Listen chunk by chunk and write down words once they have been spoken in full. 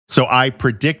So I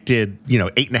predicted,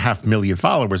 8.5 million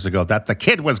followers ago that the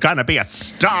kid was going to be a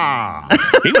star.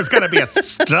 He was going to be a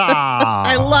star.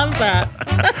 I love that.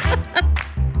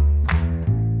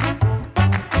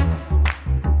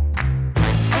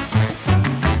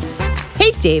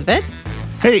 Hey, David.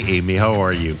 Hey, Amy, how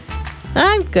are you?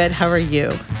 I'm good. How are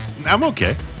you? I'm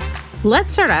okay.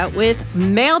 Let's start out with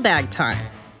mailbag time.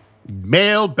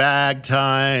 Mailbag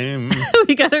time.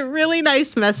 We got a really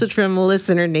nice message from a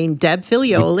listener named Deb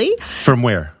Filioli From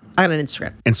where? on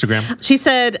Instagram. Instagram? She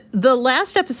said, the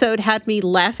last episode had me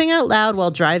laughing out loud while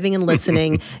driving and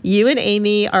listening. You and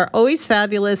Amy are always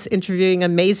fabulous, interviewing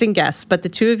amazing guests, but the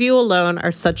two of you alone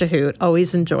are such a hoot.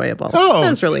 Always enjoyable. Oh,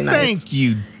 That's really nice. Thank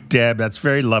you, Deb. That's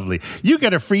very lovely. You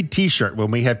get a free T-shirt when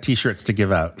we have T-shirts to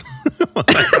give out.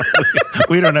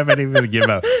 We don't have anything to give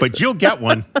out, but you'll get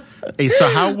one. Hey, so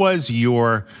how was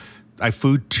your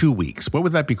food 2 weeks? What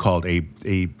would that be called? A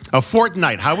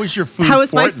fortnight. How was your food How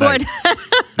was my fortnight?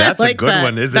 That's like a good that.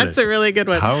 one, isn't it? That's a really good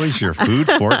one. How was your food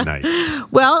fortnight?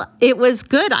 Well, it was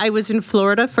good. I was in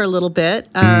Florida for a little bit.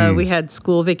 We had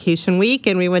school vacation week,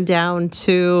 and we went down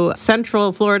to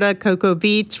Central Florida, Cocoa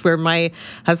Beach, where my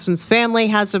husband's family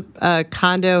has a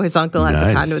condo. His uncle has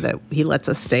a Nice. condo that he lets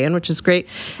us stay in, which is great.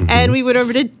 And we went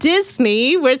over to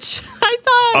Disney, which I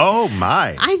thought... Oh,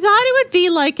 my. I thought it would be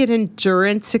like an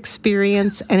endurance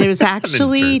experience, and it was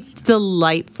actually endurance.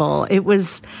 delightful. It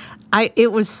was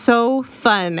so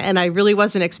fun, and I really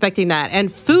wasn't expecting that.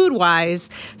 And food-wise,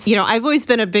 I've always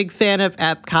been a big fan of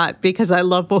Epcot because I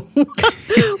love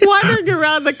wandering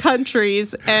around the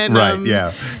countries. And Right,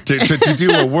 yeah. To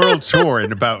do a world tour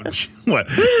in about,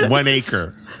 1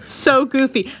 acre. So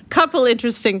goofy. Couple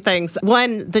interesting things.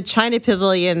 One, the China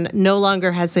Pavilion no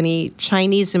longer has any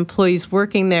Chinese employees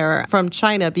working there from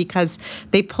China because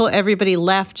everybody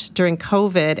left during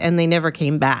COVID and they never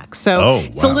came back. So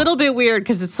It's a little bit weird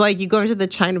because it's like you go into the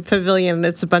China Pavilion and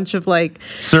it's a bunch of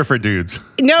Surfer dudes.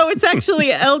 No, it's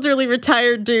actually elderly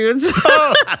retired dudes.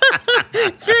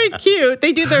 It's very cute.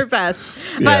 They do their best.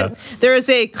 Yeah. But there is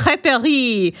a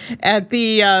crêperie at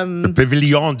the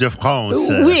Pavillon de France.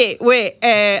 Oui.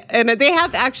 And they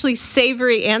have actually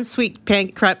savory and sweet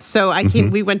crepes. So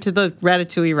we went to the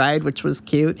Ratatouille ride, which was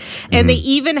cute. And they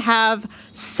even have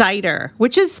cider,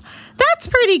 that's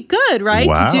pretty good, right?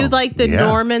 Wow. To do the Yeah.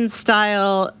 Norman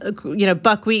style,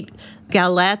 buckwheat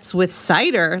galettes with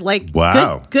cider.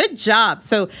 Wow. Good job.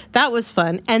 So that was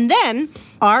fun. And then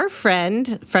our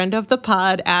friend of the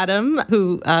pod, Adam,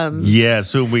 who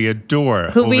Yes, who we adore.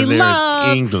 Who over we there love.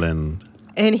 in England.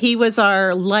 and he was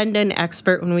our London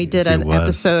expert when we did Yes, he an was.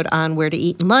 episode on where to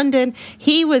eat in London.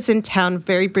 He was in town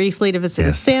very briefly to visit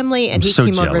his Yes. family, and I'm he so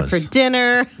came over jealous. for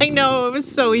dinner. I know, it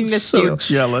was we missed So you.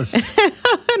 jealous.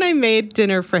 And I made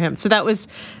dinner for him. So it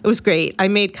was great. I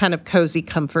made kind of cozy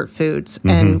comfort foods.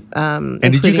 And And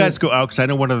did you guys go out? Because I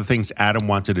know one of the things Adam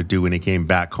wanted to do when he came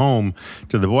back home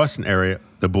to the Boston area.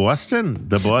 The Boston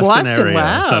area.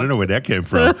 Wow. I don't know where that came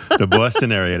from. The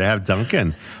Boston area to have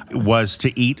Duncan was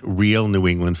to eat real New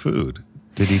England food.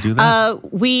 Did he do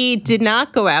that? We did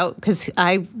not go out because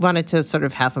I wanted to sort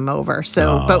of have him over.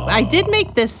 So, but I did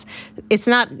make this. It's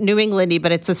not New Englandy,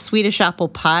 but it's a Swedish apple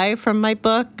pie from my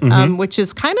book, which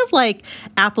is kind of like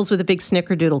apples with a big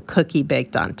snickerdoodle cookie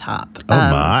baked on top. Oh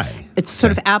my! It's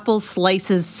sort of apple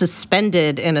slices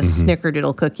suspended in a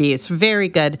snickerdoodle cookie. It's very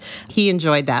good. He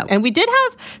enjoyed that. And we did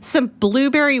have some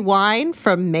blueberry wine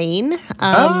from Maine.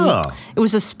 It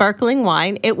was a sparkling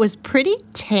wine. It was pretty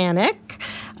tannic.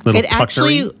 Little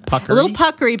Puckery? puckery? A little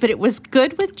puckery, but it was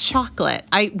good with chocolate.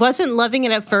 I wasn't loving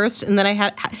it at first, and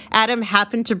then Adam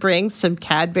happened to bring some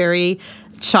Cadbury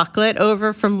chocolate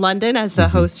over from London as a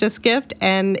hostess gift,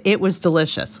 and it was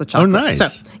delicious with chocolate. Oh, nice.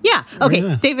 So, yeah. Okay,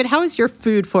 Yeah. David, how was your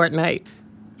food fortnight?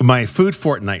 My food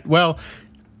fortnight. Well,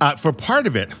 for part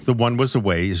of it, the one was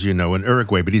away, as you know, in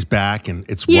Uruguay, but he's back, and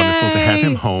it's wonderful to have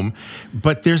him Yay. home.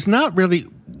 But there's not really.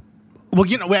 Well,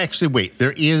 actually, wait.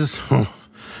 There is.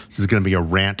 This is going to be a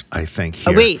rant, I think.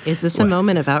 Here. Oh, wait, is this a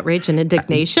moment of outrage and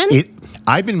indignation?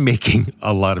 I've been making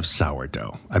a lot of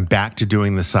sourdough. I'm back to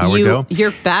doing the sourdough.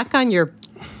 You're back on your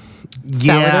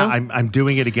Yeah, sourdough? I'm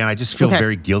doing it again. I just feel Okay.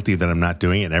 very guilty that I'm not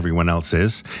doing it and everyone else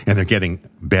is. And they're getting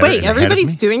better. Wait, and ahead of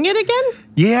everybody's me. doing it again?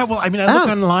 Yeah, well, I mean, I look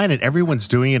online and everyone's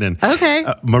doing it. And Okay.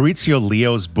 Maurizio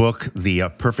Leo's book, The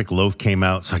Perfect Loaf, came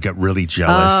out, so I got really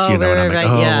jealous. Oh, and I'm right, like,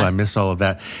 right, yeah. I miss all of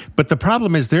that. But the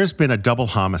problem is there's been a double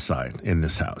homicide in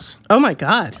this house. Oh, my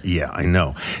God. Yeah, I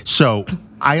know. So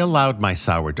I allowed my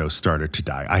sourdough starter to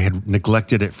die. I had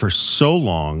neglected it for so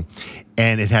long,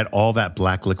 and it had all that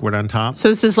black liquid on top. So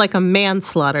this is like a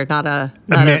manslaughter, not a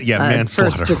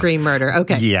manslaughter. first-degree murder.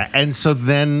 Okay. Yeah, and so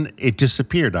then it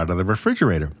disappeared out of the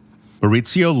refrigerator.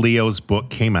 Maurizio Leo's book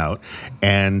came out,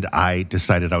 and I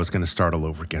decided I was going to start all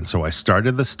over again. So I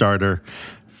started the starter.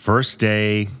 First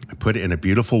day, I put it in a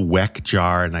beautiful Weck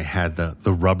jar, and I had the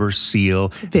rubber seal.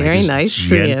 Very and I just nice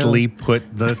for you. gently put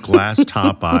the glass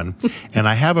top on. And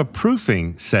I have a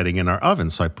proofing setting in our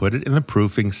oven. So I put it in the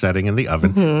proofing setting in the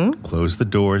oven, closed the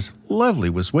doors.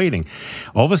 Lovely, was waiting.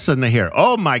 All of a sudden I hear,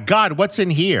 "Oh my God, what's in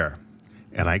here?"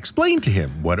 And I explained to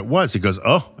him what it was. He goes,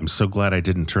 "Oh, I'm so glad I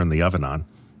didn't turn the oven on."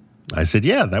 I said,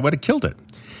 "Yeah, that would have killed it."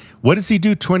 What does he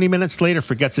do 20 minutes later?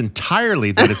 Forgets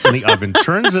entirely that it's in the oven,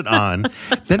 turns it on.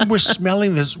 Then we're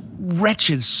smelling this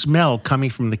wretched smell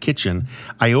coming from the kitchen.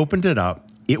 I opened it up.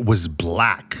 It was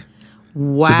black.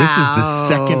 Wow. So this is the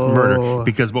second murder,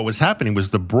 because what was happening was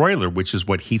the broiler, which is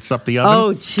what heats up the oven,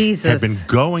 Oh, Jesus. had been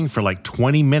going for like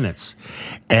 20 minutes.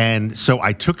 And so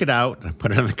I took it out, I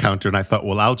put it on the counter, and I thought,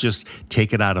 well, I'll just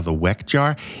take it out of the Weck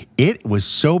jar. It was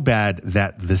so bad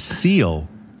that the seal,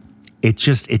 it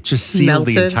just sealed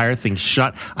the Melted? entire thing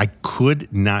shut. I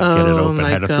could not get it open. I my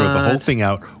had to throw the God. whole thing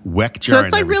out, Weck jar So it's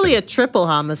and like everything. really a triple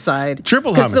homicide.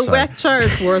 Triple Because the homicide. Weck jar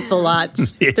is worth a lot.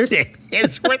 There's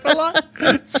It's worth a lot.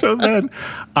 So then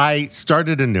I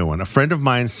started a new one. A friend of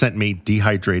mine sent me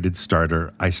dehydrated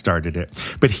starter. I started it.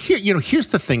 But here, here's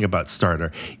the thing about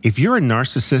starter. If you're a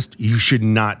narcissist, you should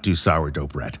not do sourdough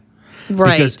bread.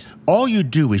 right. Because all you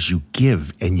do is you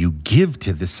give, and you give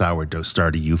to the sourdough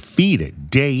starter. You feed it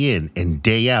day in and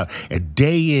day out, and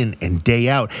day in and day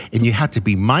out. And you have to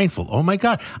be mindful. Oh, my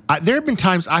God. There have been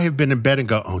times I have been in bed and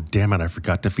go, oh, damn it, I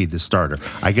forgot to feed the starter.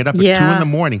 I get up at 2 Yeah. in the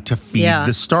morning to feed Yeah.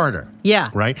 the starter. Yeah.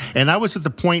 Right? And I was at the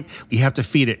point you have to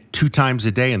feed it 2 times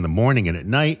a day, in the morning and at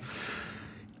night.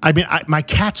 I mean, my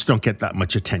cats don't get that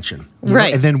much attention. you know?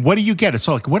 Right. And then what do you get? It's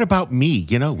all like, what about me?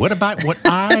 What about what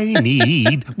I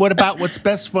need? What about what's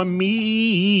best for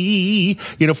me?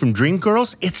 From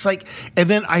Dreamgirls. It's like, and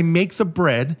then I make the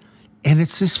bread, and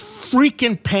it's this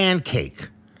freaking pancake.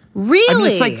 Really? I mean,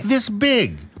 it's like this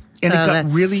big. And it Oh, got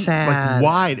that's really sad.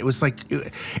 wide. It was like,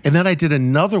 and then I did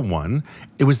another one.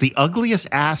 It was the ugliest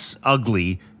ass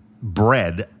ugly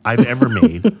bread I've ever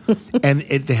made. And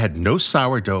they had no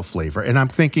sourdough flavor. And I'm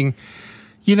thinking,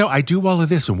 I do all of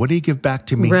this, and what do you give back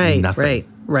to me? Right, Nothing.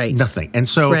 right. Nothing. And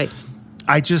so Right.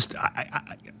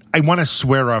 I want to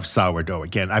swear off sourdough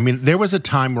again. I mean, there was a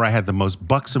time where I had the most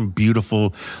buxom,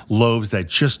 beautiful loaves that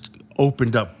just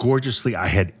opened up gorgeously. I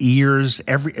had ears,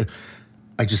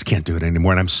 I just can't do it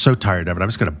anymore, and I'm so tired of it. I'm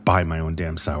just going to buy my own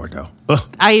damn sourdough.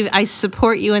 Ugh. I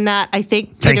support you in that. I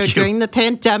think Thank you. during the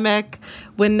pandemic,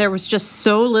 when there was just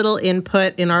so little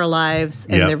input in our lives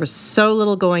and Yep. there was so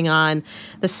little going on,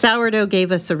 the sourdough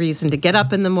gave us a reason to get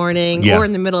up in the morning Yeah. or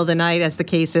in the middle of the night, as the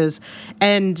case is.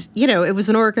 And, it was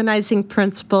an organizing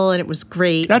principle, and it was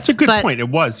great. That's a good But- point. It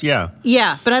was, yeah.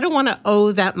 Yeah, but I don't want to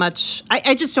owe that much.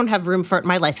 I just don't have room for it in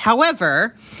my life.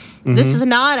 However, this Mm-hmm. is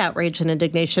not outrage and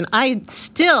indignation. I'm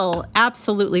still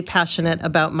absolutely passionate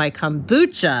about my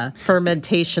kombucha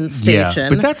fermentation station. Yeah,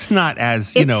 but that's not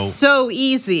as, It's so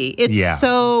easy. It's Yeah.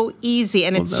 so easy.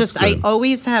 And it's that's just, I good.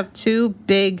 always have 2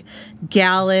 big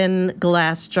gallon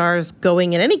glass jars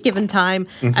going at any given time.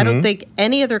 I don't think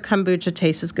any other kombucha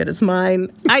tastes as good as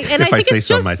mine. If I think say it's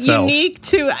so just myself. unique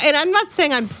to, and I'm not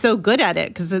saying I'm so good at it,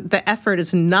 because the effort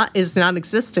is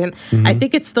non-existent. Mm-hmm. I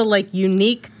think it's the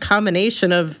unique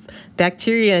combination of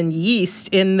bacteria and yeast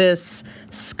in this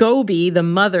SCOBY, the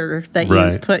mother that you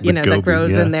Right, put, the that goby,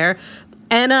 grows yeah. in there.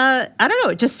 And I don't know,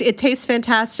 it tastes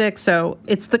fantastic. So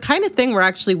it's the kind of thing where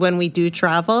actually when we do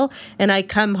travel and I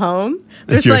come home,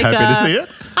 there's You're happy to see it?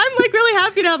 I'm really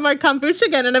happy to have my kombucha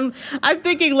again. And I'm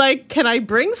thinking can I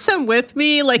bring some with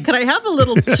me? Can I have a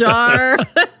little jar?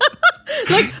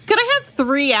 Could I have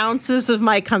 3 ounces of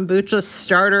my kombucha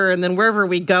starter, and then wherever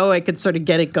we go, I could sort of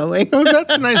get it going? Oh,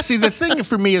 that's nice. See, the thing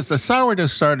for me is a sourdough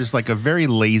starter is like a very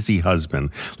lazy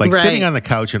husband, Right. sitting on the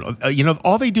couch, and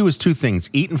all they do is 2 things: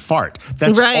 eat and fart.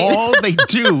 That's Right. all they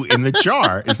do in the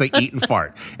jar is they eat and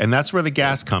fart, and that's where the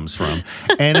gas comes from.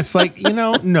 And it's like,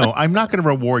 no, I'm not going to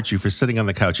reward you for sitting on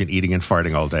the couch and eating and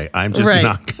farting all day. I'm just Right.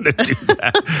 not going to do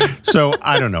that. So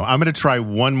I don't know. I'm going to try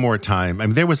one more time. I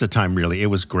mean, there was a time really it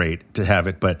was great to have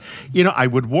it, but I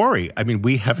would worry. I mean,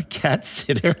 we have a cat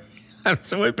sitter. I'm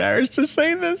so embarrassed to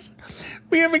say this.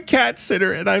 We have a cat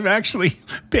sitter, and I've actually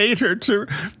paid her to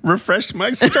refresh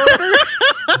my starter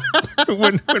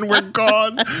when we're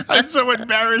gone. I'm so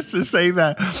embarrassed to say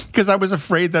that because I was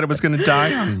afraid that it was going to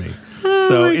die on me.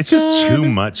 So my it's just God. too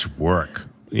much work.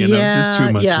 Just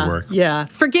too much work. Yeah.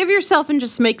 Forgive yourself and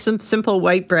just make some simple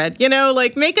white bread.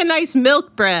 Make a nice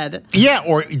milk bread. Yeah,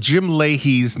 or Jim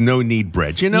Leahy's no-knead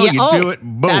bread. You Yeah, do it,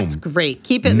 boom. That's great.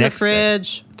 Keep it in the Next day.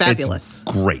 fridge. Fabulous.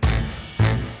 It's great.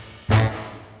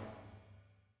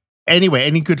 Anyway,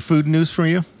 any good food news for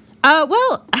you?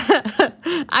 Well,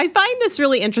 I find this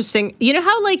really interesting. You know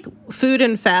how like food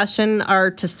and fashion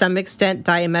are to some extent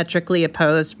diametrically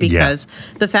opposed because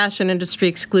the fashion industry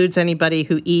excludes anybody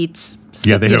who eats.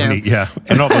 Yeah, they don't eat. Yeah.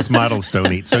 And all those models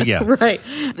don't eat. So, yeah. Right.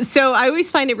 So I always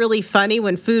find it really funny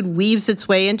when food weaves its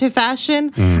way into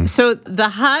fashion. So the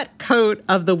hot coat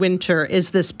of the winter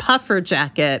is this puffer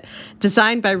jacket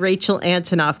designed by Rachel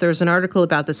Antonoff. There's an article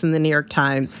about this in the New York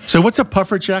Times. So what's a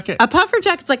puffer jacket? A puffer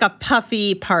jacket's like a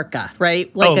puffy parka,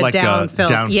 right? Like a down-filled.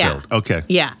 Down-filled. Yeah. Okay.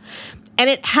 Yeah. And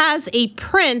it has a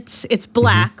print, it's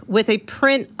black, with a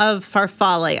print of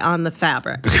farfalle on the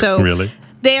fabric. So Really?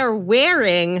 They are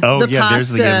wearing Oh, the yeah, there's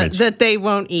pasta the image. that they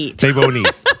won't eat. They won't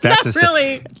eat. That's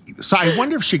Really? So I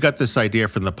wonder if she got this idea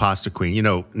from the pasta queen. You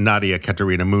know, Nadia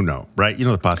Caterina Muno, right? You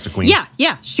know the pasta queen?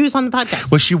 Yeah. She was on the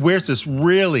podcast. Well, she wears this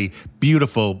really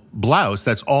beautiful blouse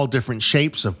that's all different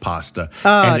shapes of pasta.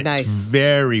 Oh, and nice. It's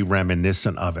very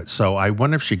reminiscent of it. So I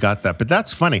wonder if she got that. But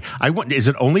that's funny. Is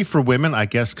it only for women? I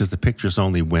guess because the picture's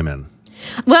only women.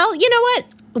 Well, you know what?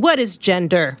 What is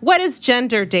gender? What is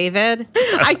gender, David?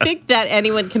 I think that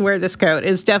anyone can wear this coat.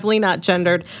 It's definitely not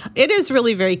gendered. It is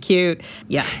really very cute.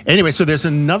 Yeah. Anyway, so there's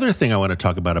another thing I want to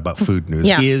talk about food news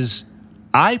is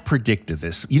I predicted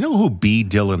this. You know who B.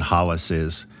 Dylan Hollis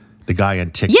is? The guy on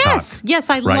TikTok. Yes,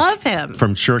 I love him.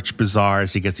 From Church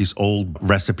Bazaars, he gets these old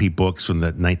recipe books from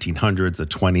the 1900s, the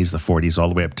 20s, the 40s, all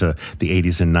the way up to the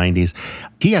 80s and 90s.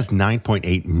 He has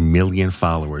 9.8 million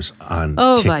followers on TikTok.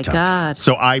 Oh, my God.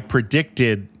 So I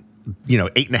predicted,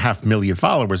 8.5 million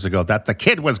followers ago that the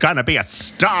kid was going to be a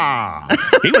star.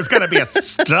 He was going to be a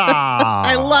star.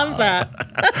 I love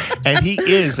that. And he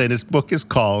is, and his book is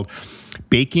called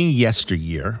Baking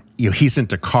Yesteryear. He's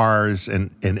into cars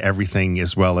and everything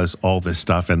as well as all this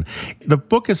stuff. And the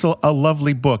book is a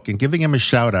lovely book, and giving him a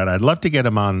shout out. I'd love to get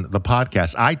him on the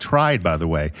podcast. I tried, by the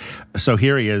way. So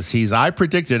here he is. I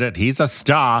predicted it. He's a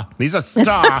star. He's a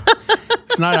star.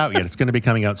 It's not out yet. It's going to be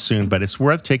coming out soon, but it's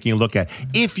worth taking a look at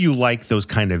if you like those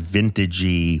kind of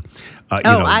vintagey,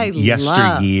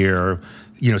 yesteryear.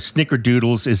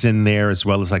 Snickerdoodles is in there as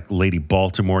well as like Lady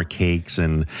Baltimore cakes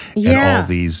and all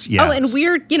these. Yeah. Oh, and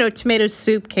weird, tomato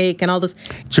soup cake and all this.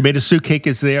 Tomato soup cake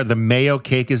is there. The mayo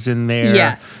cake is in there.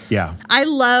 Yes. Yeah. I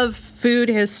love food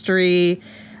history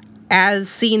as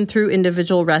seen through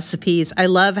individual recipes. I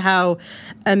love how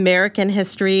American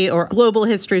history or global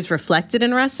history is reflected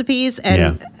in recipes.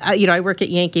 And, I work at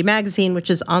Yankee Magazine, which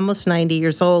is almost 90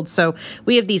 years old. So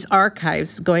we have these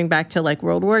archives going back to like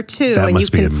World War II. That and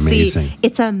must be amazing.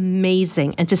 It's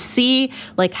amazing. And to see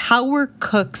like how were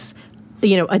cooks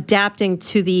adapting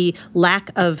to the lack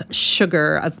of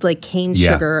sugar, of like cane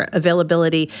sugar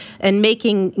availability, and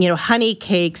making, honey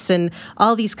cakes and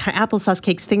all these applesauce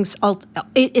cakes, things,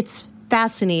 it's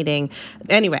fascinating.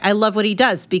 Anyway, I love what he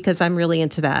does because I'm really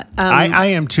into that. I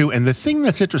am too. And the thing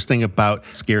that's interesting about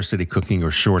scarcity cooking or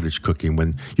shortage cooking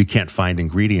when you can't find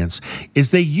ingredients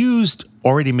is they used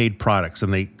already made products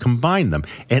and they combined them.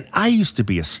 And I used to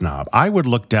be a snob. I would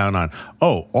look down on,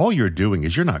 all you're doing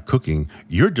is you're not cooking.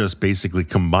 You're just basically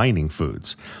combining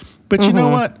foods. But you know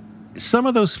what? Some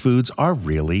of those foods are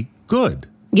really good.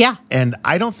 Yeah. And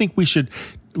I don't think we should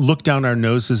look down our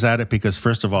noses at it because,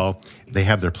 first of all, they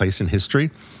have their place in history.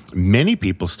 Many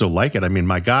people still like it. I mean,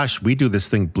 my gosh, we do this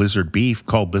thing, Blizzard Beef,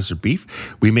 called Blizzard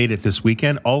Beef. We made it this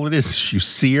weekend. All it is you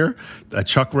sear a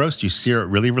chuck roast, you sear it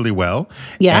really, really well.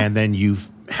 Yeah. And then you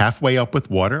halfway up with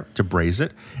water to braise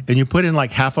it. And you put in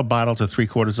like half a bottle to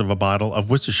 3/4 of a bottle of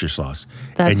Worcestershire sauce.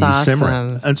 That's and you awesome.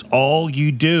 simmer it. That's all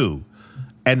you do.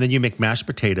 And then you make mashed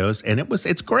potatoes, and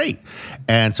it's great.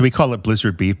 And so we call it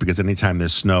Blizzard Beef because anytime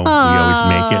there's snow, we always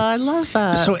make it. I love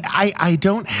that. So I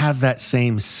don't have that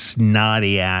same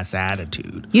snotty ass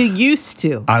attitude. You used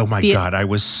to. Oh my God, I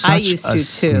was such used a to, too.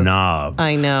 snob.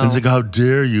 I know. And it's like, how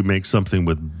dare you make something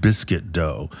with biscuit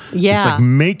dough? Yeah. It's like,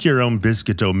 make your own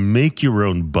biscuit dough, make your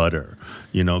own butter,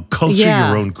 culture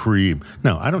your own cream.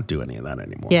 No, I don't do any of that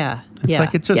anymore. Yeah. It's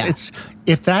like, it's just,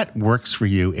 if that works for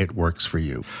you, it works for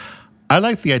you. I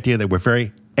like the idea that we're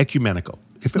very ecumenical.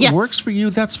 If it works for you,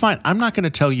 that's fine. I'm not going to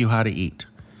tell you how to eat.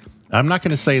 I'm not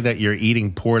going to say that you're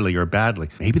eating poorly or badly.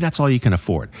 Maybe that's all you can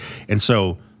afford. And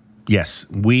so, yes,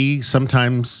 we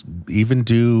sometimes even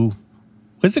do,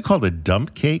 what is it called, a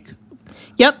dump cake?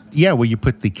 Yep. Yeah, where you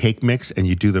put the cake mix and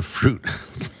you do the fruit.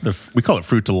 We call it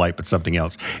fruit to light, but something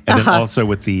else. And then also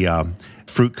with the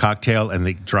fruit cocktail and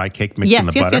the dry cake mix in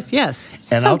the butter. Yes.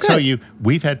 And so I'll good. tell you,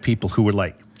 we've had people who were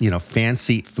like,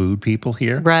 fancy food people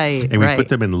here. Right, And we right. put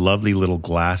them in lovely little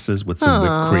glasses with some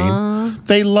whipped cream.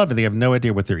 They love it. They have no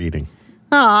idea what they're eating.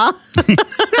 Aw.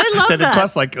 I love Then that. it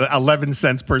costs like 11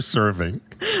 cents per serving.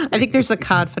 I think there's a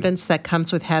confidence that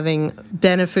comes with having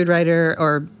been a food writer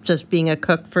or just being a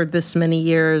cook for this many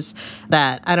years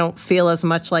that I don't feel as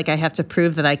much like I have to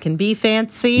prove that I can be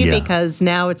fancy because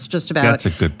now it's just about... That's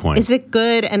a good point. Is it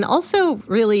good? And also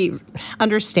really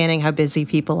understanding how busy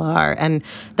people are and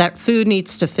that food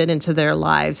needs to fit into their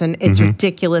lives. And it's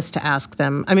ridiculous to ask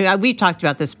them. I mean, we've talked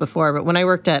about this before, but when I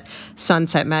worked at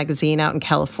Sunset Magazine out in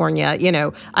California,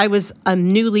 I was a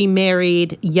newly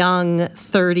married, young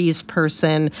 30s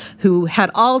person who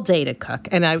had all day to cook.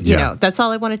 And that's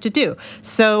all I wanted to do.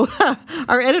 So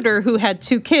our editor who had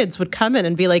 2 kids would come in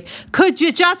and be like, could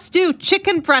you just do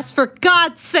chicken breast for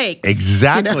God's sake?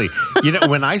 Exactly.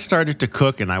 When I started to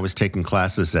cook and I was taking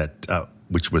classes at,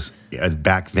 which was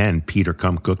back then, Peter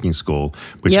Cum Cooking School,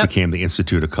 which became the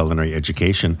Institute of Culinary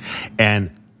Education.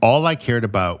 And all I cared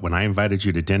about when I invited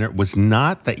you to dinner was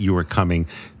not that you were coming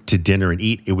to dinner and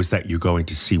eat. It was that you're going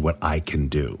to see what I can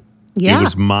do. Yeah. It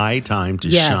was my time to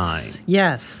shine.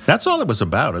 Yes. That's all it was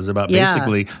about. It was about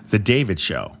basically the David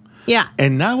Show. Yeah.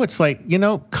 And now it's like,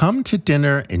 come to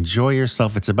dinner, enjoy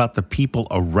yourself. It's about the people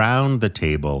around the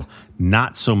table,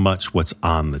 not so much what's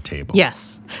on the table.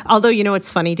 Yes. Although,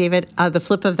 it's funny, David, the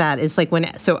flip of that is like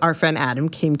so our friend Adam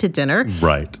came to dinner.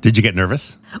 Right. Did you get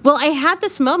nervous? Well, I had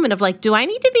this moment of like, do I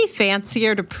need to be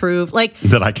fancier to prove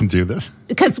that I can do this?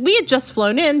 Because we had just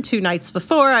flown in 2 nights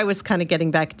before. I was kind of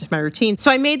getting back into my routine.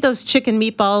 So I made those chicken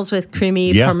meatballs with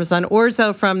creamy Parmesan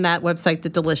orzo from that website, The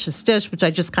Delicious Dish, which I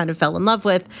just kind of fell in love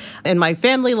with. And my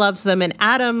family loves them, and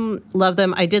Adam loved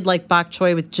them. I did like bok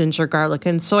choy with ginger, garlic,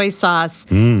 and soy sauce,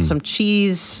 some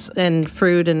cheese and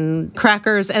fruit and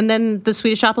crackers, and then the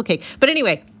Swedish apple cake. But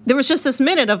anyway, there was just this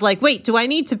minute of like, wait, do I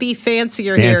need to be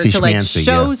fancier here to like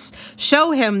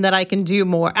show him that I can do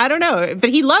more? I don't know,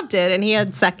 but he loved it and he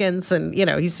had seconds and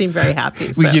he seemed very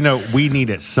happy. So. Well, we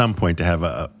need at some point to have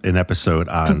an episode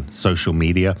on social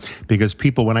media because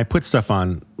people, when I put stuff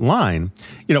online,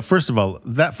 first of all,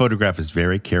 that photograph is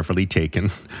very carefully taken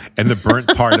and the burnt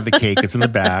part of the cake is in the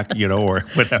back, or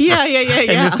whatever. Yeah. And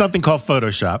there's something called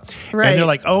Photoshop. Right. And they're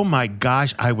like, oh my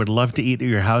gosh, I would love to eat at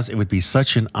your house. It would be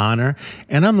such an honor.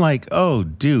 And I'm like, oh,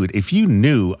 dude, if you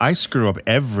knew, I screw up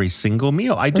every single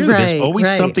meal. I do. There's always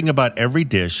something about every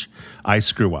dish I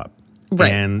screw up.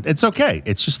 Right. And it's okay.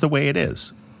 It's just the way it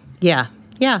is. Yeah.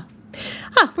 Yeah.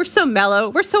 We're so mellow.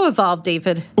 We're so evolved,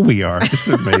 David. We are. It's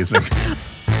amazing.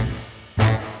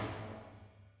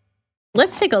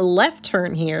 Let's take a left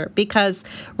turn here because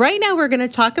right now we're going to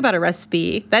talk about a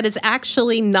recipe that is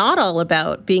actually not all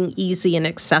about being easy and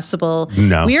accessible.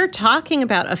 No. We are talking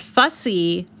about a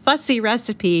fussy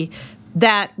recipe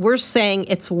that we're saying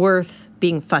it's worth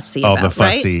being fussy about, the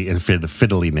fussy right? and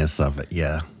fiddliness of it,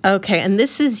 yeah. Okay, and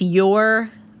this is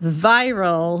your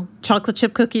viral chocolate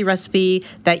chip cookie recipe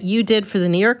that you did for the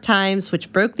New York Times, which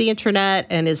broke the internet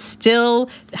and is still,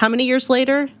 how many years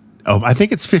later? Oh, I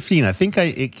think it's 15. I think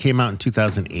it came out in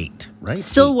 2008, right?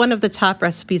 Still one of the top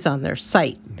recipes on their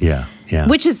site. Yeah.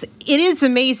 It is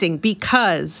amazing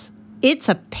because it's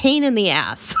a pain in the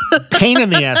ass. Pain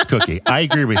in the ass cookie. I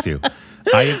agree with you.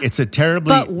 It's a terribly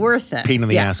but worth it. Pain in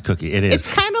the ass cookie. It is. It's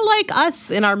kind of like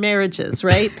us in our marriages,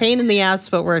 right? Pain in the ass,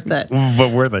 but worth it.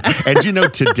 But worth it.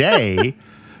 And today,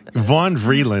 Vaughn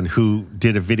Vreeland, who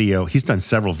did a video, he's done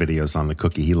several videos on the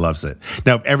cookie. He loves it.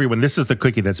 Now, everyone, this is the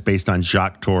cookie that's based on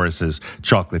Jacques Torres's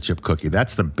chocolate chip cookie.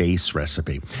 That's the base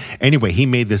recipe. Anyway, he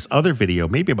made this other video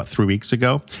maybe about 3 weeks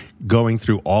ago, going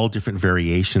through all different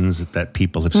variations that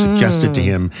people have suggested to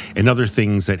him and other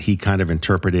things that he kind of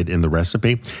interpreted in the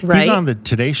recipe. Right. He's on the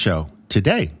Today Show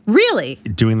today. Really?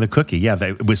 Doing the cookie. Yeah,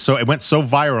 it went so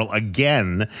viral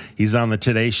again. He's on the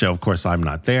Today Show. Of course, I'm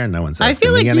not there. No one's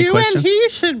asking me any questions. I feel like you and he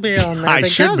should be on there I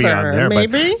should be on there,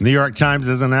 maybe? But New York Times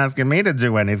isn't asking me to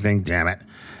do anything, damn it.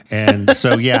 And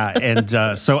so,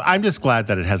 so I'm just glad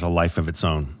that it has a life of its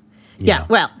own. Yeah,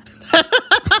 well.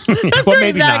 Well,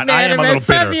 maybe not. I am a little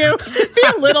bitter. You. Be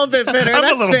a little bit bitter. I'm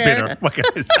That's a little fair. bitter. What can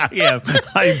I say?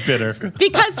 I'm bitter.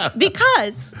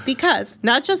 Because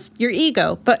not just your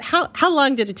ego, but how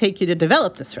long did it take you to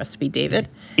develop this recipe, David?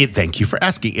 Thank you for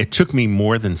asking. It took me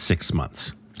more than 6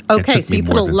 months. Okay, so you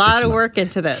put a lot of work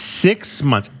into this. 6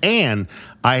 months. And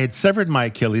I had severed my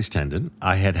Achilles tendon.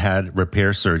 I had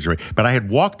repair surgery, but I had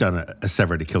walked on a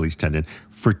severed Achilles tendon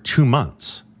for 2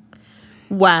 months.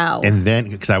 Wow. And then,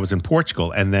 because I was in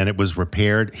Portugal, and then it was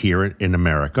repaired here in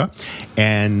America.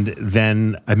 And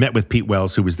then I met with Pete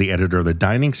Wells, who was the editor of the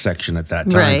dining section at that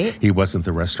time. Right. He wasn't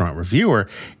the restaurant reviewer.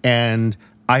 And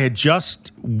I had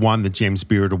just won the James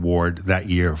Beard Award that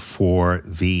year for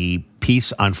the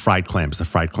piece on fried clams, the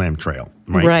fried clam trail.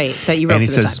 Right, that you wrote and he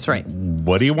for the says, Times, right.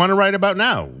 What do you want to write about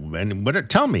now? And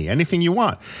tell me anything you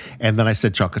want. And then I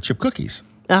said chocolate chip cookies.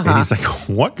 And he's like,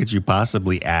 what could you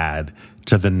possibly add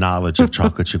to the knowledge of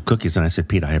chocolate chip cookies? And I said,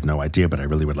 Pete, I have no idea, but I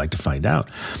really would like to find out.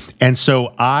 And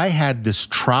so I had this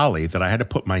trolley that I had to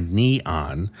put my knee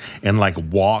on and like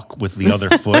walk with the other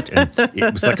foot. And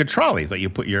it was like a trolley that you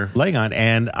put your leg on.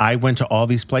 And I went to all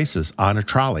these places on a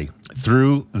trolley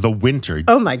through the winter.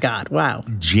 Oh my God, wow.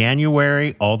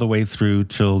 January all the way through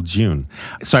till June.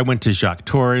 So I went to Jacques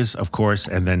Torres, of course,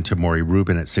 and then to Maury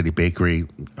Rubin at City Bakery,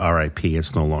 RIP,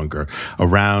 it's no longer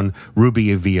around.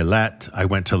 Ruby et Violette. I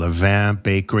went to Levain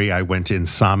Bakery. I went to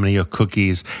Insomnia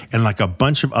Cookies and like a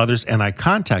bunch of others. And I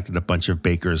contacted a bunch of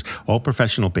bakers, all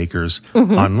professional bakers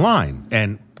online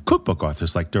and cookbook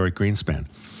authors like Dory Greenspan.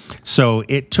 So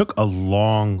it took a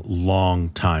long, long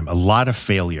time, a lot of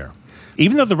failure.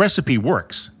 Even though the recipe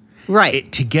works,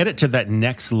 right, to get it to that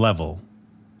next level,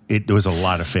 there was a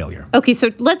lot of failure. Okay, so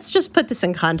let's just put this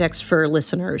in context for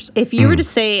listeners. If you were to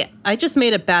say, I just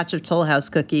made a batch of Toll House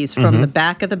cookies from the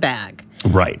back of the bag.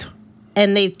 Right.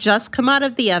 And they've just come out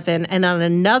of the oven, and on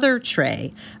another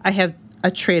tray, I have a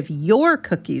tray of your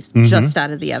cookies just out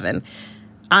of the oven.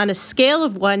 On a scale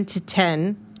of 1 to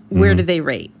 10, where do they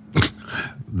rate?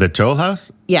 The Toll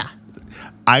House? Yeah.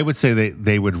 I would say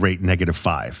they would rate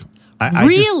 -5.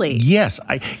 Really? Yes.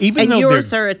 Even and though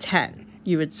yours are a 10,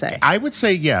 you would say. I would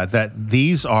say, yeah, that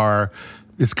these are,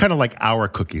 it's kind of like our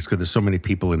cookies because there's so many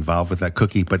people involved with that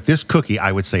cookie. But this cookie,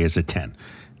 I would say, is a 10.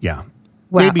 Yeah.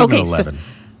 Wow. Maybe even 11.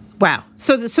 Wow.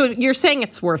 So you're saying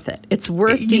it's worth it. It's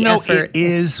worth the effort. It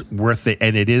is worth it.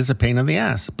 And it is a pain in the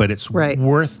ass, but it's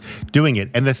worth doing it.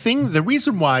 And the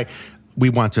reason why we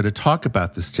wanted to talk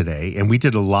about this today, and we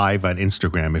did a live on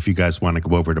Instagram. If you guys want to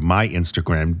go over to my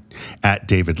Instagram, at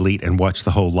David Leet, and watch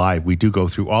the whole live, we do go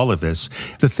through all of this.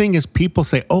 The thing is, people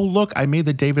say, oh, look, I made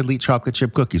the David Leet chocolate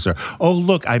chip cookies, or, oh,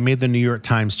 look, I made the New York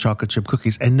Times chocolate chip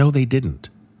cookies. And no, they didn't.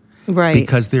 Right.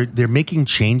 Because they're making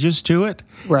changes to it.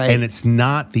 Right. And it's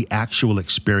not the actual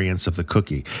experience of the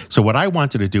cookie. So what I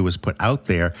wanted to do was put out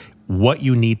there what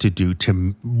you need to do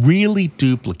to really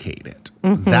duplicate it.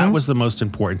 That was the most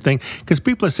important thing. Because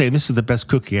people are saying, this is the best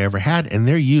cookie I ever had. And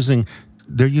they're using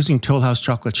Toll House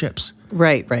chocolate chips.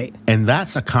 Right, right. And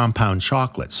that's a compound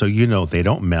chocolate. So, they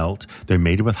don't melt. They're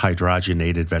made with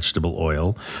hydrogenated vegetable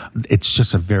oil. It's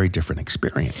just a very different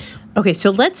experience. Okay, so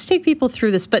let's take people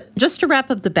through this. But just to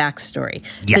wrap up the backstory,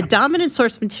 the dominant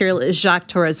source material is Jacques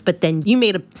Torres, but then you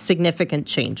made a significant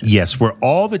changes. Yes, where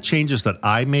all the changes that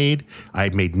I made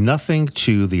nothing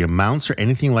to the amounts or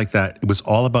anything like that. It was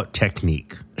all about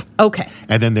technique. Okay.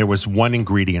 And then there was one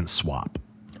ingredient swap.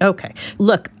 Okay.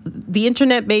 Look, the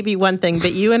internet may be one thing,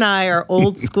 but you and I are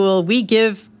old school. We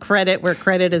give credit where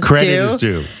credit is due. Credit is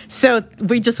due. So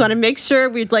we just want to make sure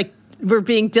we're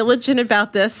being diligent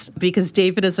about this because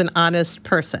David is an honest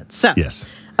person. So, yes.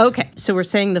 Okay. So we're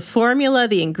saying the formula,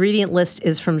 the ingredient list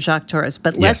is from Jacques Torres,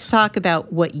 but let's talk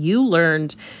about what you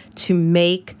learned to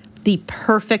make the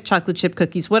perfect chocolate chip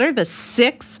cookies. What are the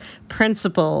 6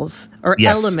 principles or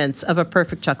elements of a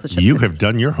perfect chocolate chip cookie? You have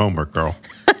done your homework, girl.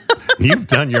 You've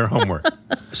done your homework.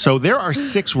 So there are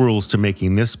 6 rules to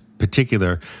making this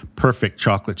particular perfect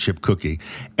chocolate chip cookie.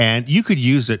 And you could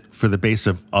use it for the base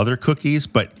of other cookies,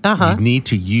 but you need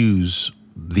to use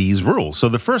these rules. So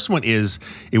the first one is,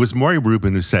 it was Maury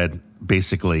Rubin who said,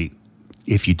 basically,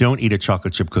 if you don't eat a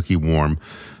chocolate chip cookie warm,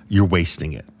 you're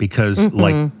wasting it. Because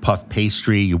like puff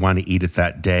pastry, you want to eat it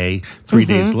that day. 3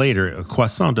 days later, a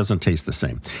croissant doesn't taste the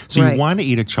same. So you want to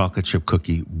eat a chocolate chip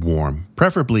cookie warm,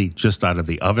 preferably just out of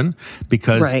the oven,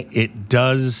 because it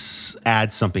does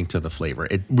add something to the flavor.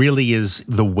 It really is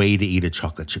the way to eat a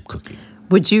chocolate chip cookie.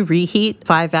 Would you reheat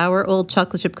 5-hour-old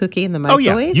chocolate chip cookie in the microwave?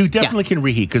 Oh, yeah. You definitely can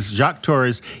reheat, because Jacques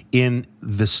Torres, in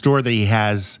the store that he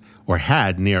has or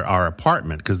had near our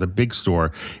apartment, because the big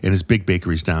store in his big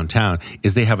bakeries downtown,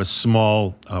 is they have a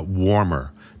small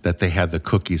warmer that they had the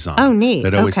cookies on. Oh, neat.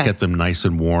 That always get them nice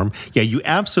and warm. Yeah, you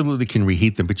absolutely can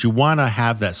reheat them, but you want to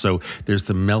have that. So there's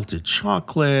the melted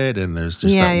chocolate, and there's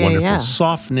just that wonderful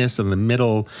softness in the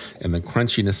middle, and the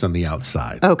crunchiness on the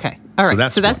outside. Okay. All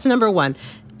right. So that's number 1.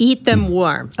 Eat them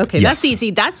warm. Okay, that's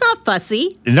easy. That's not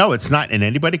fussy. No, it's not. And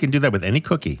anybody can do that with any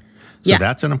cookie. So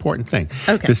that's an important thing.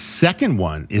 Okay. The second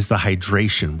one is the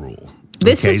hydration rule.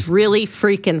 This is really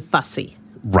freaking fussy.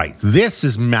 Right. This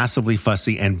is massively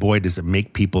fussy, and boy, does it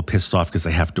make people pissed off because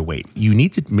they have to wait. You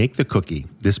need to make the cookie,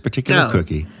 this particular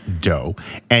cookie, dough,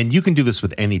 and you can do this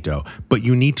with any dough, but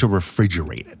you need to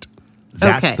refrigerate it.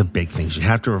 That's the big thing. You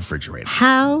have to refrigerate it.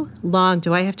 How long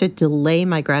do I have to delay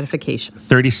my gratification?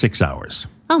 36 hours.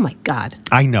 Oh, my God.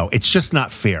 I know. It's just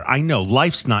not fair. I know.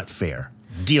 Life's not fair.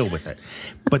 deal with it.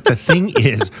 But the thing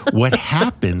is, what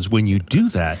happens when you do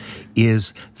that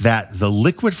is that the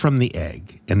liquid from the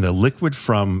egg and the liquid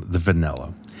from the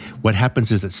vanilla, what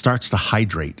happens is it starts to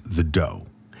hydrate the dough.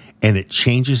 And it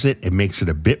changes it. It makes it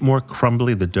a bit more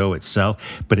crumbly, the dough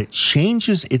itself, but it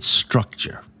changes its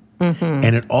structure.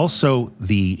 And it also,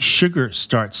 the sugar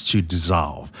starts to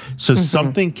dissolve. So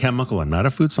something chemical, I'm not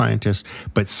a food scientist,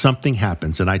 but something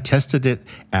happens. And I tested it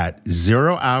at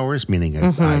 0 hours, meaning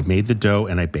I made the dough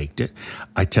and I baked it.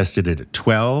 I tested it at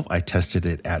 12. I tested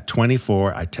it at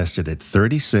 24. I tested it at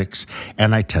 36.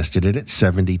 And I tested it at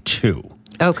 72.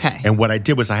 Okay. And what I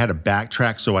did was I had to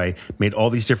backtrack, so I made all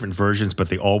these different versions, but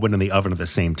they all went in the oven at the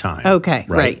same time. Okay,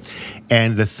 right.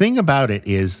 And the thing about it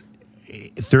is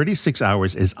 36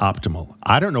 hours is optimal.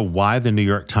 I don't know why the New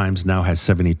York Times now has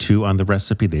 72 on the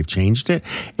recipe. They've changed it.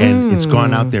 And it's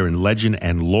gone out there in legend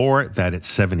and lore that it's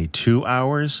 72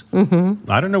 hours.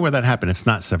 I don't know where that happened. It's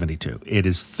not 72. It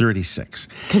is 36.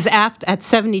 Because at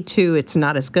 72, it's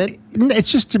not as good?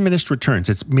 It's just diminished returns.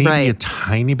 It's maybe a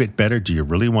tiny bit better. Do you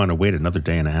really want to wait another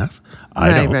day and a half?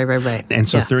 I don't. Right. And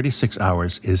so 36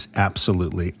 hours is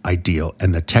absolutely ideal.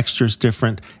 And the texture is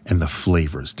different and the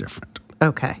flavor is different.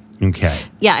 Okay.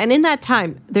 Yeah, and in that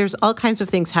time, there's all kinds of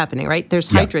things happening, right?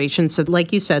 There's hydration. So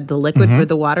like you said, the liquid or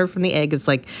the water from the egg is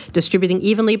like distributing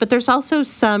evenly, but there's also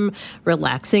some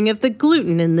relaxing of the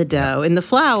gluten in the dough, in the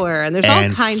flour, and there's all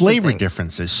kinds of things. And flavor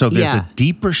differences. So there's a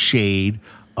deeper shade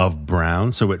of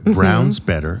brown, so it browns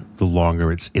better the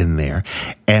longer it's in there.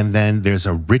 And then there's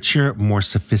a richer, more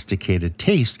sophisticated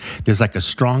taste. There's like a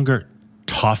stronger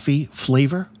toffee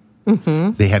flavor.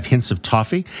 They have hints of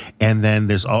toffee, and then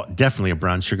there's definitely a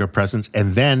brown sugar presence.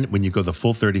 And then when you go the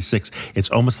full 36, it's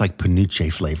almost like panuche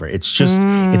flavor. It's just,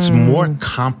 it's more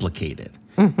complicated.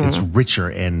 It's richer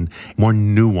and more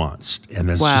nuanced, and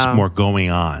there's just more going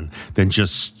on than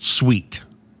just sweet.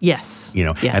 Yes.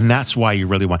 And that's why you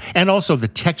really want, and also the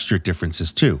texture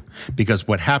differences too, because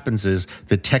what happens is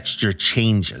the texture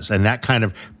changes, and that kind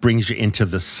of brings you into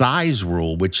the size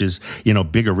rule, which is,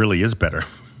 bigger really is better.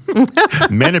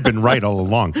 Men have been right all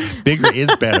along. Bigger is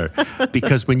better,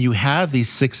 because when you have these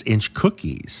 6-inch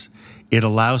cookies, it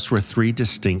allows for 3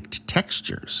 distinct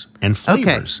textures and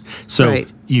flavors. So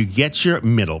you get your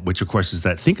middle, which of course is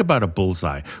that, think about a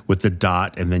bullseye with the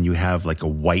dot, and then you have like a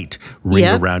white ring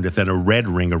around it, then a red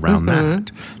ring around that.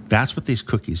 That's what these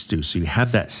cookies do. So you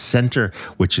have that center,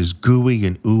 which is gooey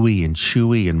and ooey and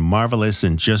chewy and marvelous,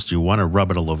 and just you want to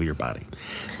rub it all over your body.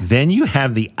 Then you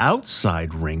have the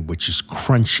outside ring, which is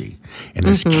crunchy, and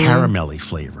there's caramelly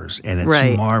flavors, and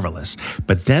it's marvelous.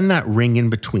 But then that ring in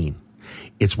between,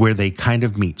 it's where they kind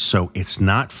of meet. So it's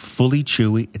not fully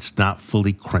chewy, it's not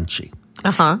fully crunchy.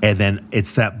 And then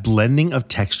it's that blending of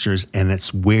textures, and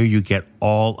it's where you get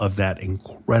all of that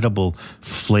incredible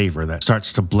flavor that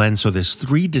starts to blend. So there's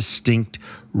 3 distinct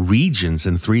regions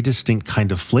and 3 distinct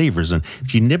kind of flavors. And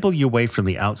if you nibble your way from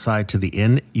the outside to the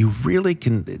in, you really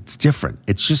can, it's different.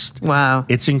 It's just,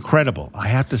 it's incredible, I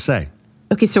have to say.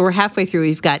 Okay, so we're halfway through.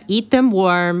 We've got eat them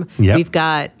warm. We've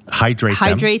got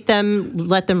hydrate them,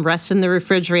 let them rest in the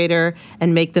refrigerator,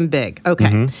 and make them big.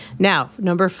 Okay. Now,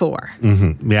 number 4.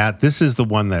 Yeah, this is the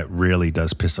one that really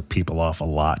does piss people off a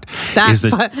lot. That's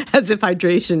as if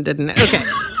hydration didn't. Okay.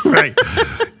 Right.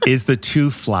 Is the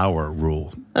 2 flour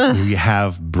rule. You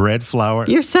have bread flour.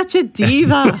 You're such a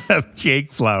diva. You have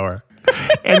cake flour.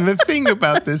 And the thing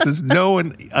about this is no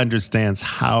one understands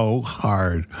how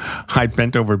hard I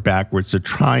bent over backwards to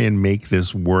try and make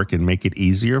this work and make it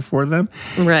easier for them.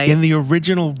 Right. In the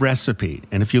original recipe,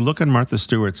 and if you look on Martha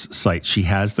Stewart's site, she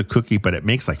has the cookie, but it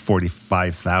makes like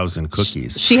 45,000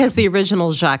 cookies. She has the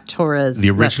original Jacques Torres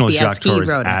The original recipe Jacques Torres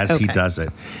as he does it.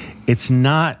 It's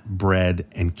not bread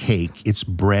and cake. It's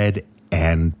bread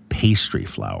and pastry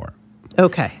flour.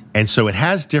 Okay. And so it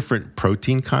has different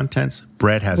protein contents.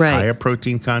 Bread has higher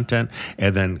protein content,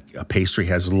 and then a pastry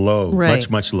has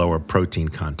much lower protein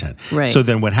content. So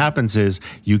then what happens is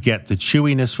you get the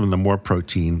chewiness from the more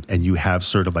protein, and you have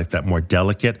sort of like that more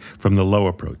delicate from the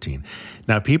lower protein.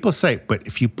 Now people say, but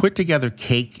if you put together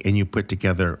cake and you put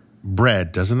together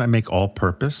bread, doesn't that make all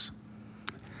purpose?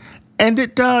 And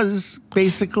it does,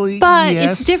 basically, but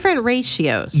it's different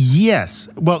ratios. Yes.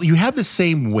 Well, you have the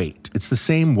same weight. It's the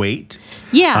same weight.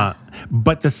 Yeah.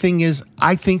 But the thing is,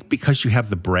 I think because you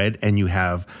have the bread and you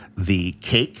have the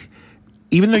cake,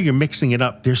 even though you're mixing it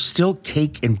up, there's still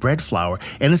cake and bread flour.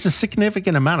 And it's a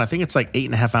significant amount. I think it's like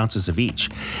 8.5 ounces of each.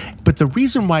 But the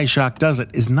reason why Jacques does it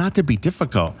is not to be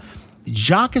difficult.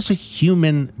 Jacques is a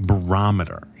human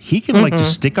barometer. He can like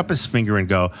just stick up his finger and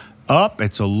go,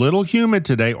 it's a little humid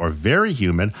today or very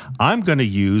humid. I'm going to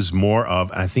use more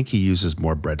of, I think he uses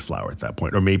more bread flour at that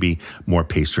point, or maybe more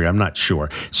pastry. I'm not sure.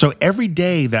 So every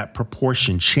day that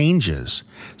proportion changes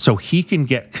so he can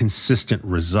get consistent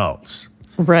results.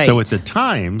 Right. So at the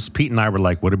times, Pete and I were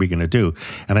like, what are we going to do?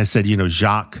 And I said,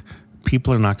 Jacques,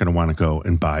 people are not going to want to go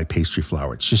and buy pastry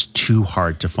flour. It's just too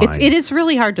hard to find. It is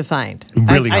really hard to find.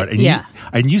 Really hard.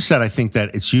 And you said, I think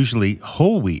that it's usually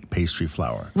whole wheat pastry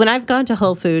flour. When I've gone to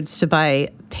Whole Foods to buy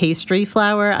pastry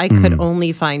flour, I could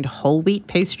only find whole wheat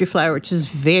pastry flour, which is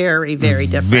very, very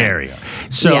different.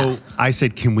 So I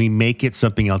said, can we make it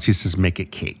something else? He says, make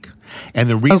it cake. And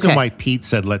the reason why Pete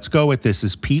said, let's go with this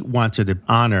is Pete wanted to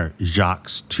honor Jacques'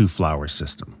 two-flour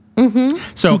system.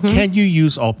 So can you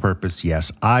use all-purpose?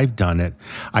 Yes, I've done it.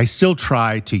 I still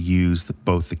try to use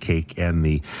both the cake and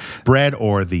the bread,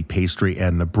 or the pastry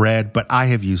and the bread, but I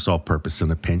have used all-purpose in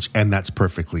a pinch, and that's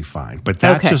perfectly fine. But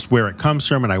that's just where it comes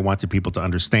from, and I wanted people to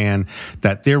understand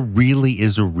that there really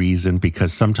is a reason,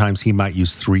 because sometimes he might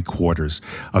use 3/4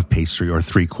 of pastry or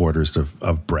 3/4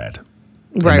 of bread.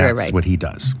 And that's what he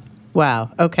does.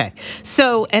 Wow. Okay.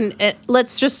 So, and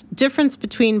let's just difference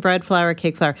between bread flour,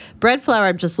 cake flour. Bread flour,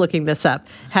 I'm just looking this up,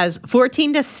 has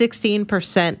 14 to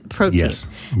 16% protein. Yes.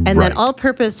 And then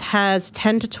all-purpose has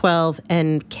 10 to 12,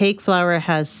 and cake flour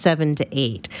has 7 to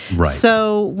 8. Right.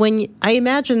 So I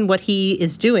imagine what he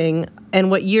is doing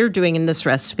and what you're doing in this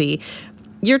recipe,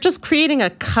 you're just creating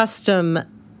a custom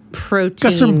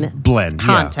blend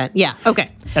content. Yeah. Okay.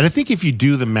 And I think if you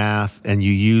do the math and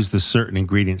you use the certain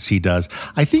ingredients he does,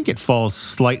 I think it falls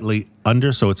slightly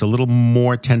under, so it's a little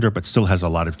more tender, but still has a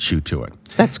lot of chew to it.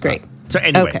 That's great. So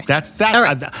anyway, that's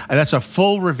a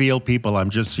full reveal, people. I'm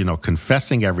just,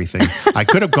 confessing everything. I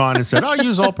could have gone and said,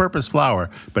 use all-purpose flour,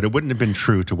 but it wouldn't have been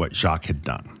true to what Jacques had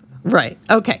done. Right.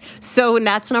 Okay. So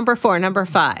that's number 4. Number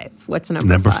 5. What's number 5?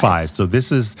 Number 5. So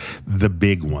this is the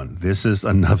big one. This is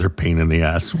another pain in the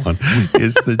ass one,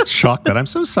 is the chocolate. I'm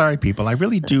so sorry, people. I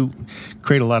really do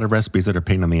create a lot of recipes that are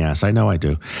pain in the ass. I know I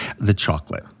do. The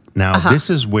chocolate. Now,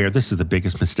 this is the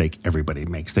biggest mistake everybody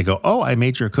makes. They go, I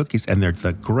made your cookies, and they're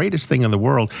the greatest thing in the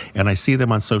world, and I see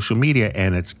them on social media,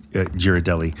 and it's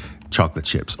Ghirardelli chocolate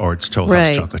chips, or it's Toll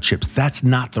House chocolate chips. That's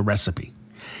not the recipe.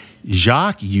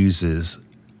 Jacques uses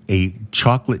a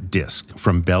chocolate disc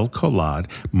from Belle Collade.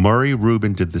 Murray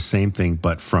Rubin did the same thing,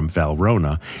 but from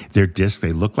Valrhona. Their discs,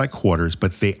 they look like quarters,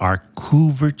 but they are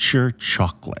couverture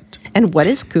chocolate. And what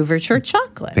is couverture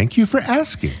chocolate? Thank you for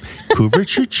asking.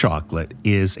 Couverture chocolate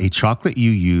is a chocolate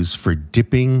you use for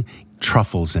dipping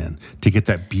truffles in to get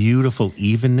that beautiful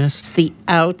evenness. It's the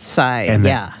outside, and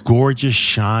that gorgeous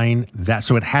shine.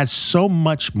 So it has so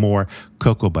much more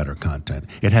cocoa butter content.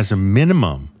 It has a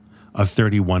minimum of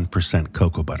 31%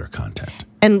 cocoa butter content.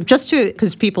 And just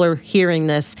because people are hearing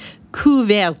this,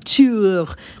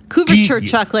 couverture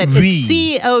chocolate, it's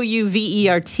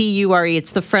Couverture.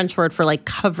 It's the French word for like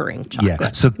covering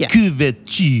chocolate.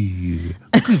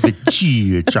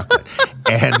 Couverture chocolate.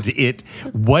 And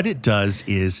what it does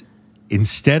is,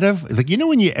 instead of,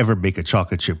 when you ever make a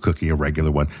chocolate chip cookie, a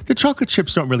regular one, the chocolate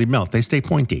chips don't really melt. They stay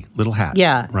pointy, little hats.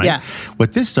 Right? Yeah.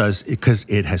 What this does, because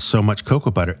it has so much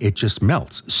cocoa butter, it just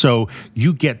melts. So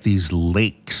you get these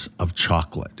lakes of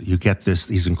chocolate. You get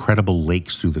these incredible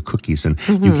lakes through the cookies, and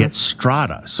you get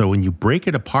strata. So when you break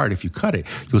it apart, if you cut it,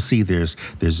 you'll see there's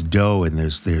dough, and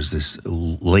there's this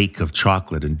lake of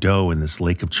chocolate, and dough, and this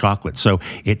lake of chocolate. So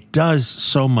it does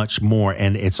so much more,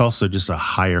 and it's also just a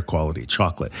higher quality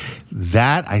chocolate.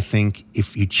 That, I think,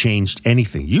 if you changed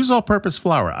anything, use all-purpose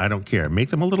flour, I don't care. Make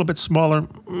them a little bit smaller.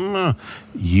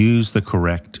 Use the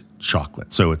correct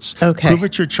chocolate. So it's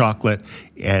couverture chocolate,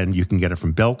 and you can get it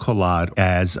from Belle Collade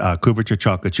as couverture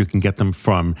chocolates. You can get them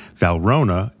from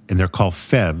Valrhona, and they're called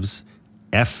Fèves,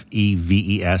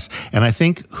 Feves. And I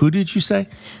think, who did you say?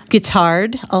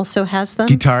 Guittard also has them.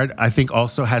 Guittard, I think,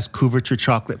 also has couverture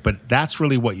chocolate, but that's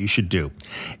really what you should do.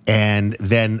 And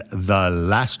then the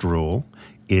last rule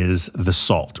is the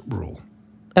salt rule.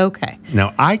 Okay.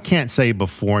 Now, I can't say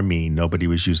before me nobody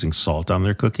was using salt on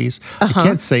their cookies. I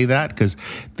can't say that because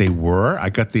they were. I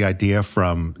got the idea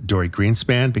from Dory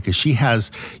Greenspan because she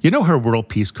has, her world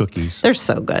peace cookies. They're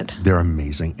so good. They're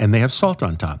amazing. And they have salt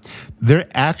on top. They're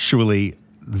actually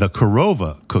the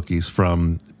Korova cookies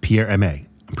from Pierre Aimé.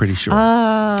 I'm pretty sure.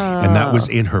 And that was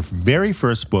in her very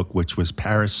first book, which was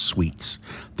Paris Sweets.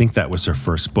 I think that was her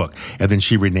first book. And then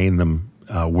she renamed them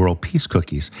World Peace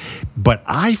Cookies. But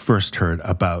I first heard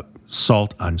about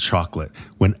salt on chocolate.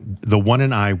 When the one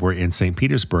and I were in St.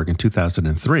 Petersburg in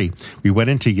 2003, we went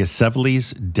into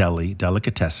Yasevli's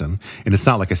Delicatessen, and it's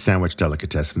not like a sandwich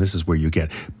delicatessen. This is where you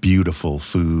get beautiful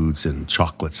foods and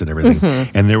chocolates and everything.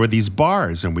 And there were these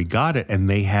bars, and we got it, and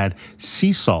they had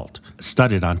sea salt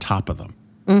studded on top of them.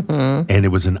 And it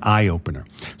was an eye-opener.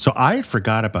 So I had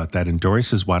forgot about that, and Dory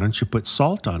says, why don't you put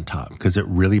salt on top? Because it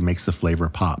really makes the flavor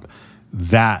pop.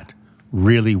 That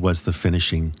really was the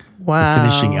finishing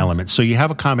element. So you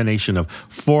have a combination of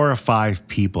 4 or 5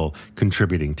 people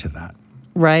contributing to that.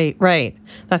 Right.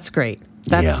 That's great.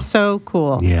 That's so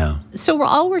cool. Yeah. So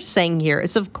all we're saying here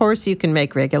is, of course, you can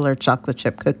make regular chocolate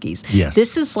chip cookies. Yes.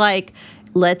 This is like,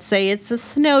 let's say it's a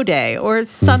snow day or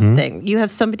something. You have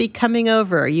somebody coming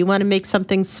over. You want to make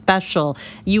something special.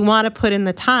 You want to put in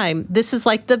the time. This is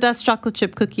like the best chocolate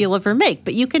chip cookie you'll ever make.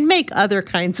 But you can make other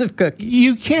kinds of cookies.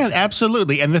 You can,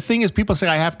 absolutely. And the thing is, people say,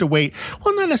 I have to wait.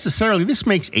 Well, not necessarily. This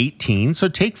makes 18, so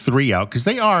take 3 out, because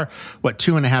they are,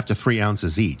 2.5 to 3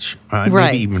 ounces each,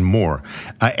 maybe even more.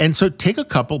 And so take a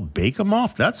couple, bake them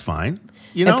off. That's fine.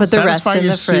 You know, and put the rest satisfy in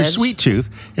your the fridge. sweet tooth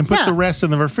and put the rest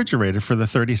in the refrigerator for the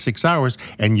 36 hours,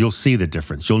 and you'll see the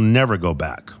difference. You'll never go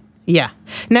back. Yeah.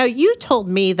 Now, you told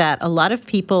me that a lot of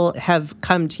people have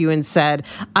come to you and said,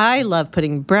 I love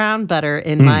putting brown butter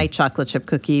in my chocolate chip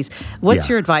cookies. What's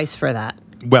your advice for that?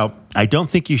 Well, I don't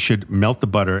think you should melt the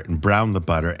butter and brown the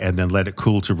butter and then let it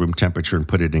cool to room temperature and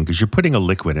put it in, because you're putting a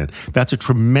liquid in. That's a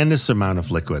tremendous amount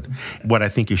of liquid. What I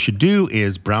think you should do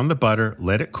is brown the butter,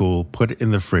 let it cool, put it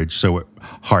in the fridge so it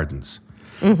hardens.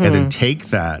 And then take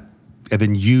that and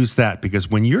then use that, because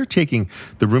when you're taking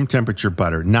the room temperature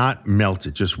butter, not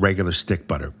melted, just regular stick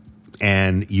butter,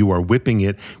 and you are whipping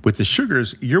it with the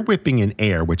sugars, you're whipping in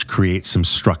air, which creates some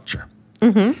structure.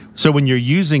 So when you're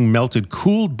using melted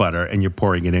cooled butter and you're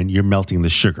pouring it in, you're melting the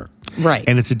sugar. Right.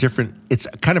 And it's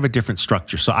kind of a different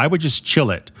structure. So I would just chill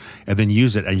it and then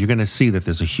use it, and you're going to see that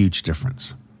there's a huge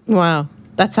difference. Wow.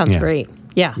 That sounds great.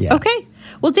 Yeah. Yeah. Okay.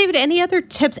 Well, David, any other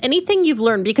tips, anything you've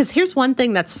learned? Because here's one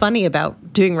thing that's funny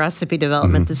about doing recipe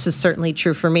development. This is certainly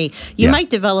true for me. You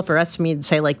might develop a recipe and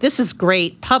say, like, this is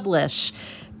great, publish.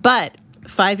 But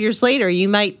 5 years later, you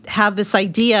might have this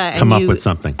idea and come up with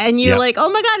something. And you're like, oh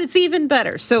my God, it's even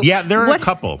better. So yeah, there are a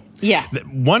couple. Yeah.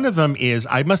 One of them is,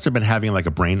 I must have been having like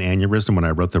a brain aneurysm when I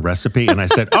wrote the recipe. And I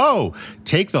said,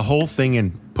 take the whole thing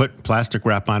and put plastic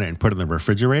wrap on it and put it in the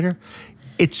refrigerator.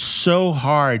 It's so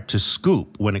hard to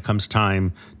scoop when it comes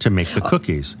time to make the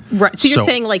cookies. Right. So you're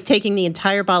saying like taking the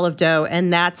entire ball of dough,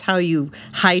 and that's how you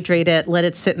hydrate it, let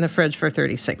it sit in the fridge for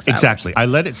 36 hours. Exactly. I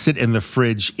let it sit in the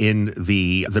fridge in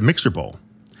the mixer bowl.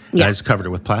 Yeah. I just covered it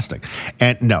with plastic.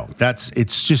 And no,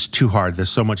 it's just too hard. There's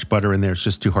so much butter in there, it's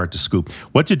just too hard to scoop.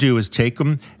 What to do is take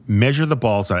them, measure the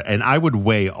balls out, and I would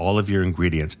weigh all of your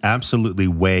ingredients. Absolutely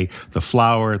weigh the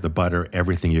flour, the butter,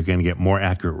 everything. You're going to get more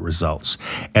accurate results.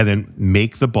 And then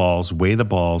make the balls, weigh the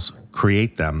balls,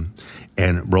 create them,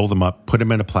 and roll them up, put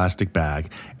them in a plastic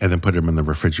bag, and then put them in the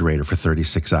refrigerator for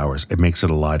 36 hours. It makes it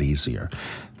a lot easier.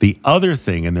 The other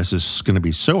thing, and this is going to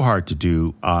be so hard to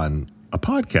do on a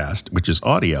podcast, which is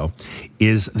audio,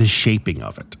 is the shaping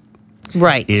of it.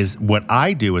 Right. Is what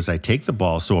I do is I take the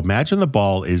ball. So imagine the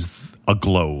ball is a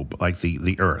globe, like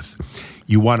the Earth.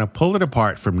 You want to pull it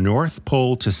apart from North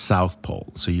Pole to South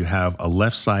Pole. So you have a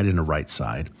left side and a right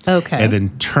side. Okay. And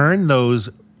then turn those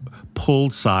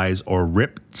pulled sides or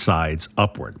ripped sides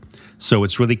upward. So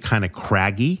it's really kind of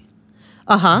craggy.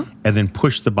 And then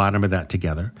push the bottom of that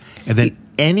together. And then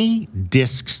any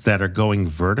discs that are going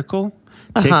vertical,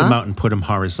 take them out and put them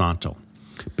horizontal.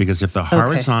 Because if they're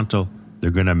horizontal,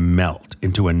 they're going to melt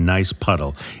into a nice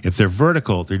puddle. If they're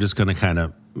vertical, they're just going to kind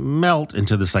of melt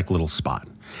into this like little spot.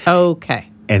 Okay.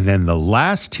 And then the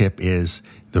last tip is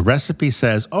the recipe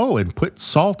says, and put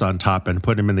salt on top and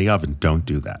put them in the oven. Don't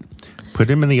do that. Put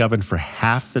them in the oven for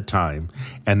half the time,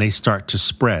 and they start to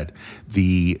spread.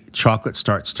 The chocolate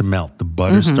starts to melt. The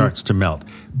butter starts to melt.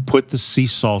 Put the sea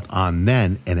salt on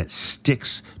then, and it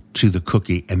sticks to the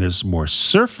cookie, and there's more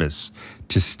surface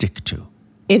to stick to.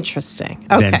 Interesting.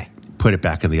 Okay. Then put it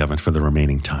back in the oven for the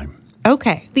remaining time.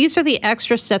 Okay. These are the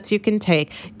extra steps you can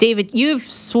take. David, you've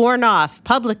sworn off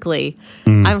publicly.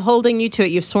 I'm holding you to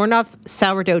it. You've sworn off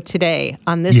sourdough today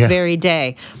on this very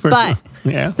day. But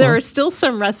there are still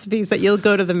some recipes that you'll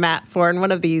go to the mat for, and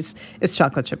one of these is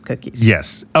chocolate chip cookies.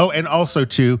 Yes. Oh, and also,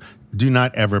 too, do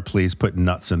not ever please put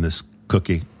nuts in this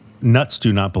cookie. Nuts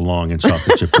do not belong in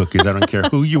chocolate chip cookies. I don't care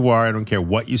who you are. I don't care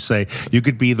what you say. You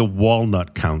could be the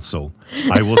Walnut Council.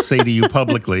 I will say to you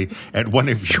publicly at one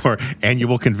of your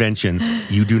annual conventions,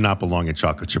 you do not belong in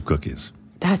chocolate chip cookies.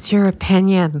 That's your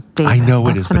opinion, David. I know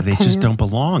it is, That's an but they just opinion. don't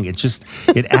belong.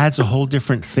 It adds a whole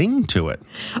different thing to it.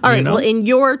 All right. you know? Well, in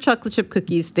your chocolate chip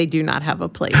cookies, they do not have a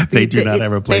place. They do not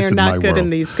have a place in my world. They are not good in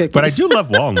these cookies. But I do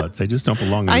love walnuts. They just don't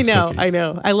belong in this cookie. I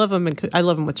know. I love them. I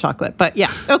love them with chocolate. But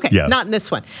yeah, okay, Yeah. not in this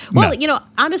one. Well, No.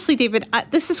 honestly, David,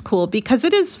 this is cool because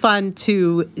it is fun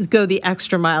to go the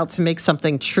extra mile to make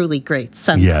something truly great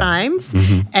sometimes.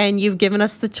 Mm-hmm. And you've given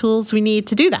us the tools we need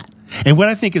to do that. And what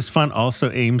I think is fun also,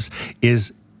 Ames,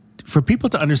 is for people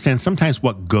to understand sometimes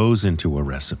what goes into a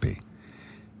recipe.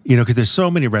 Because there's so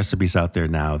many recipes out there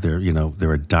now. They're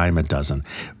a dime a dozen,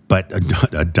 but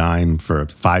a dime for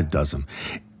 5 dozen.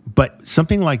 But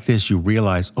something like this, you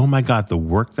realize, oh my God, the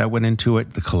work that went into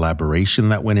it, the collaboration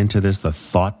that went into this, the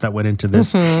thought that went into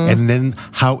this, and then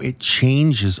how it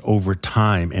changes over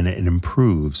time and it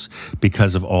improves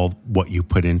because of all what you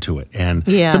put into it. And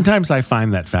sometimes I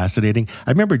find that fascinating.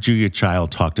 I remember Julia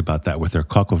Child talked about that with her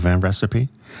coq au vin recipe.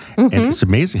 And it's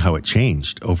amazing how it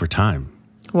changed over time.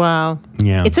 Wow.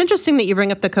 Yeah. It's interesting that you bring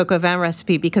up the coq au vin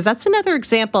recipe because that's another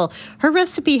example. Her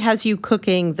recipe has you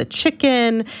cooking the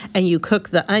chicken and you cook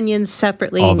the onions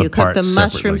separately All and the you cook the parts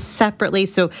mushrooms separately.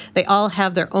 So they all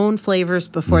have their own flavors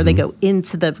before they go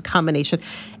into the combination.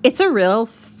 It's a real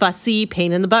fussy,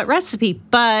 pain in the butt recipe,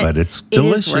 but it's it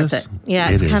is delicious. worth it. Yeah,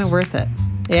 It it's kind is. of worth it.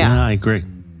 Yeah, I agree.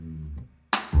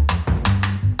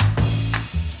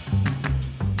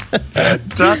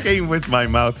 Talking with My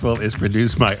Mouthful is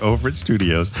produced by Overt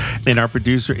Studios, and our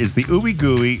producer is the ooey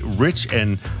gooey, rich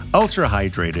and ultra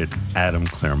hydrated Adam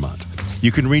Claremont.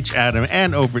 You can reach Adam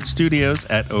and Overt Studios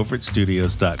at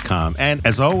overtstudios.com. And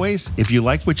as always, if you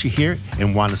like what you hear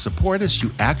and want to support us,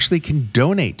 you actually can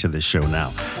donate to the show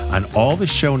now. On all the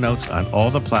show notes on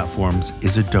all the platforms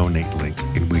is a donate link,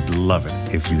 and we'd love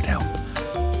it if you'd help.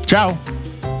 Ciao.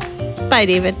 Bye,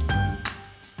 David.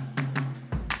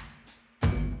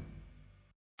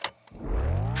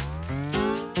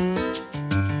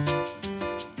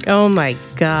 Oh my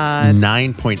God.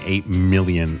 9.8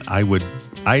 million. I would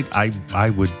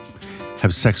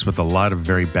have sex with a lot of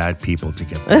very bad people to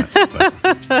get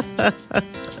that. But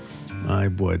I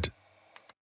would.